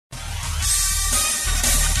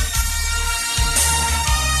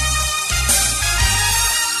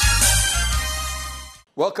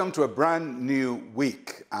Welcome to a brand new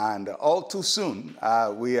week, and all too soon,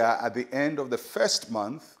 we are at the end of the first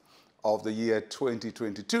month of the year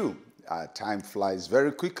 2022. Time flies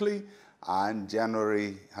very quickly, and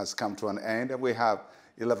January has come to an end, and we have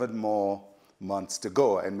 11 more months to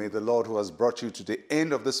go. And may the Lord who has brought you to the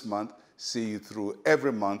end of this month see you through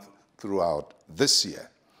every month throughout this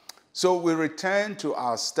year. So we return to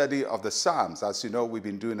our study of the Psalms. As you know, we've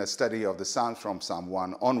been doing a study of the Psalms from Psalm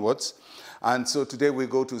 1 onwards. And so today we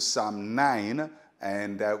go to Psalm 9,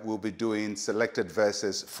 and we'll be doing selected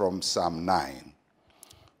verses from Psalm 9.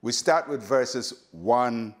 We start with verses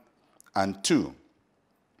 1 and 2.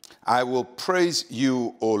 I will praise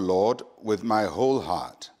you, O Lord, with my whole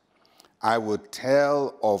heart. I will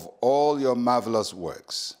tell of all your marvelous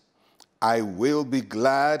works. I will be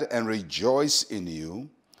glad and rejoice in you.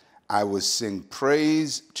 I will sing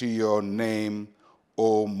praise to your name,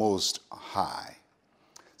 O Most High.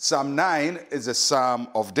 Psalm 9 is a psalm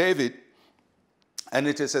of David, and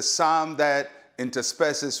it is a psalm that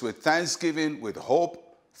intersperses with thanksgiving, with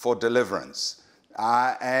hope for deliverance.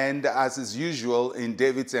 And as is usual in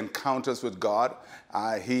David's encounters with God,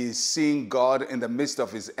 he is seeing God in the midst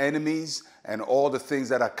of his enemies and all the things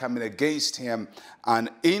that are coming against him. And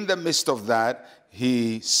in the midst of that,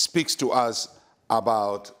 he speaks to us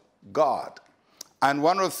about God. And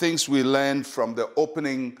one of the things we learned from the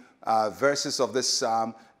opening verses of this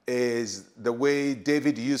psalm is the way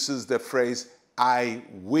David uses the phrase, I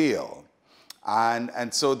will.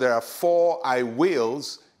 And so there are 4 I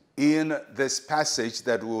wills in this passage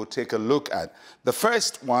that we'll take a look at. The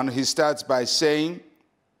first one, he starts by saying,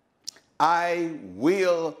 I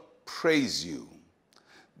will praise you.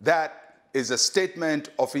 That is a statement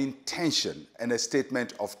of intention and a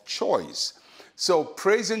statement of choice. So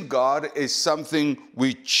praising God is something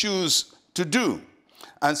we choose to do.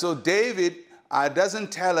 And so David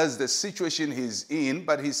doesn't tell us the situation he's in,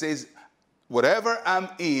 but he says, whatever I'm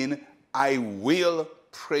in, I will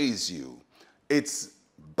praise you. It's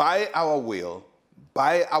by our will,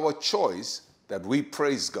 by our choice, that we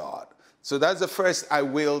praise God. So that's the first I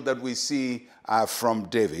will that we see from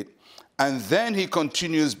David. And then he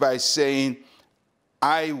continues by saying,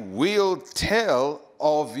 I will tell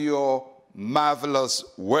of your marvelous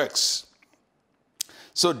works.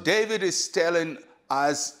 So David is telling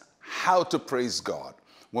us how to praise God.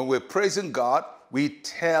 When we're praising God, we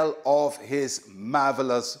tell of his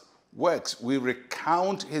marvelous works. We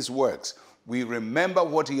recount his works. We remember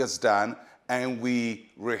what he has done, and we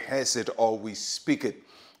rehearse it or we speak it.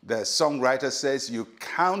 The songwriter says, you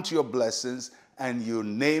count your blessings and you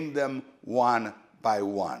name them one by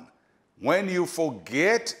one. When you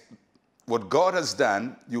forget what God has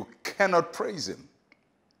done, you cannot praise him.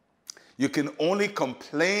 You can only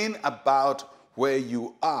complain about where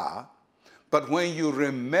you are, but when you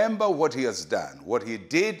remember what he has done, what he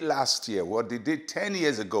did last year, what he did 10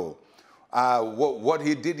 years ago, what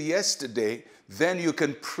he did yesterday, then you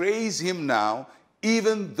can praise him now,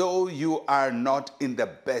 even though you are not in the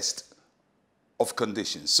best of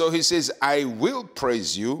conditions. So he says, I will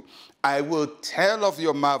praise you. I will tell of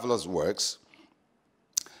your marvelous works.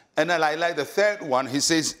 And I like the third one. He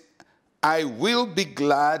says, I will be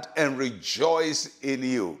glad and rejoice in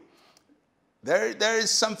you. There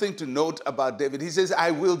is something to note about David. He says,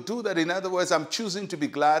 I will do that. In other words, I'm choosing to be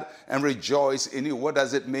glad and rejoice in you. What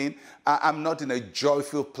does it mean? I'm not in a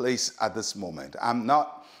joyful place at this moment. I'm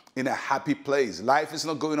not in a happy place. Life is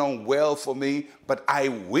not going on well for me, but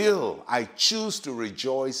I choose to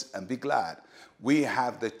rejoice and be glad. We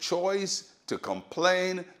have the choice to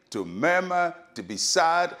complain, to murmur, to be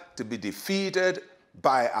sad, to be defeated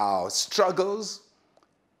by our struggles,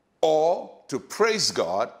 or to praise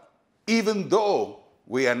God, even though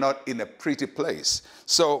we are not in a pretty place.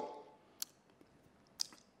 So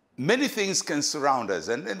many things can surround us,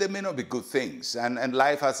 and they may not be good things. And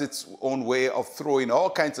life has its own way of throwing all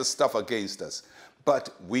kinds of stuff against us. But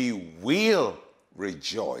we will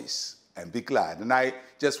rejoice and be glad. And I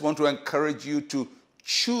just want to encourage you to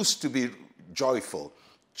choose to be joyful,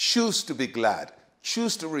 choose to be glad,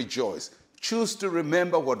 choose to rejoice, choose to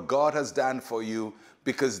remember what God has done for you,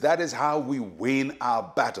 because that is how we win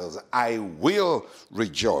our battles. I will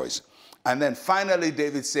rejoice. And then finally,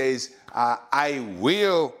 David says, I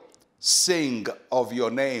will sing of your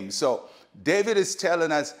name. So David is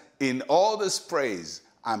telling us, in all this praise,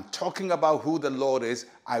 I'm talking about who the Lord is.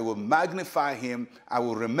 I will magnify him. I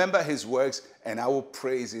will remember his works, and I will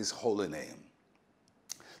praise his holy name.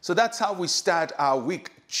 So that's how we start our week.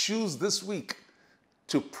 Choose this week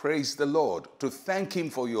to praise the Lord, to thank him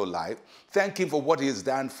for your life, thank him for what he has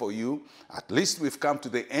done for you. At least we've come to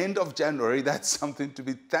the end of January. That's something to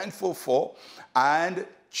be thankful for, and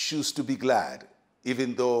choose to be glad.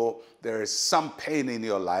 Even though there is some pain in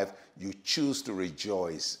your life, you choose to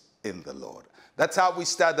rejoice in the Lord. That's how we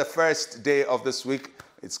start the first day of this week.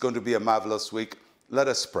 It's going to be a marvelous week. Let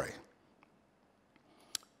us pray.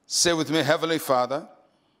 Say with me, Heavenly Father,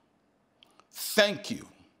 thank you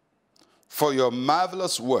for your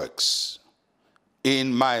marvelous works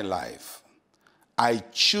in my life. I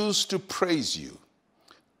choose to praise you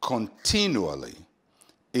continually.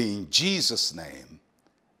 In Jesus' name,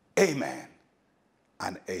 amen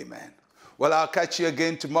and amen. Well, I'll catch you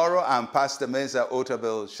again tomorrow. I'm Pastor Mensa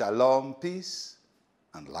Otabil. Shalom, peace,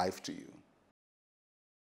 and life to you.